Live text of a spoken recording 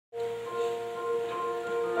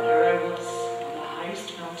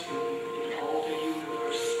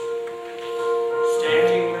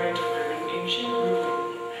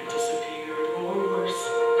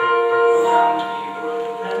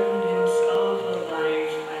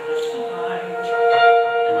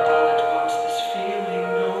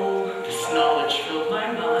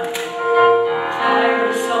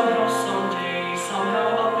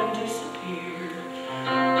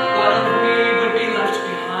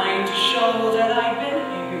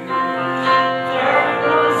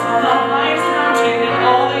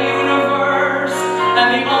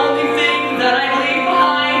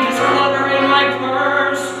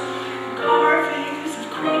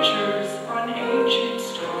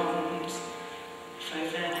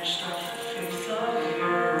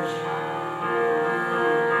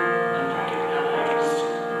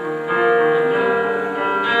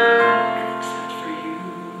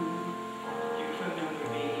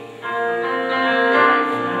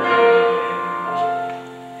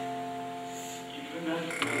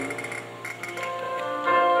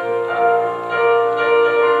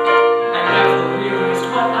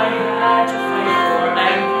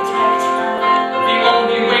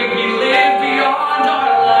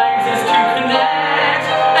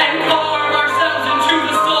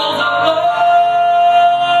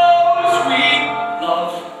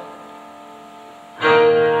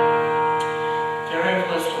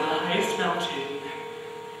mountain,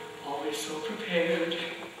 always so prepared.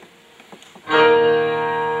 Here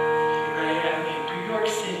I am in New York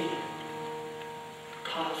City,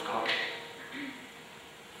 caught off guard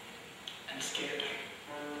and scared.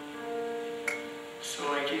 So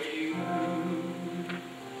I give you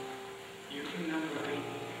remember me.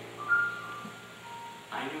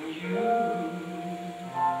 I know you.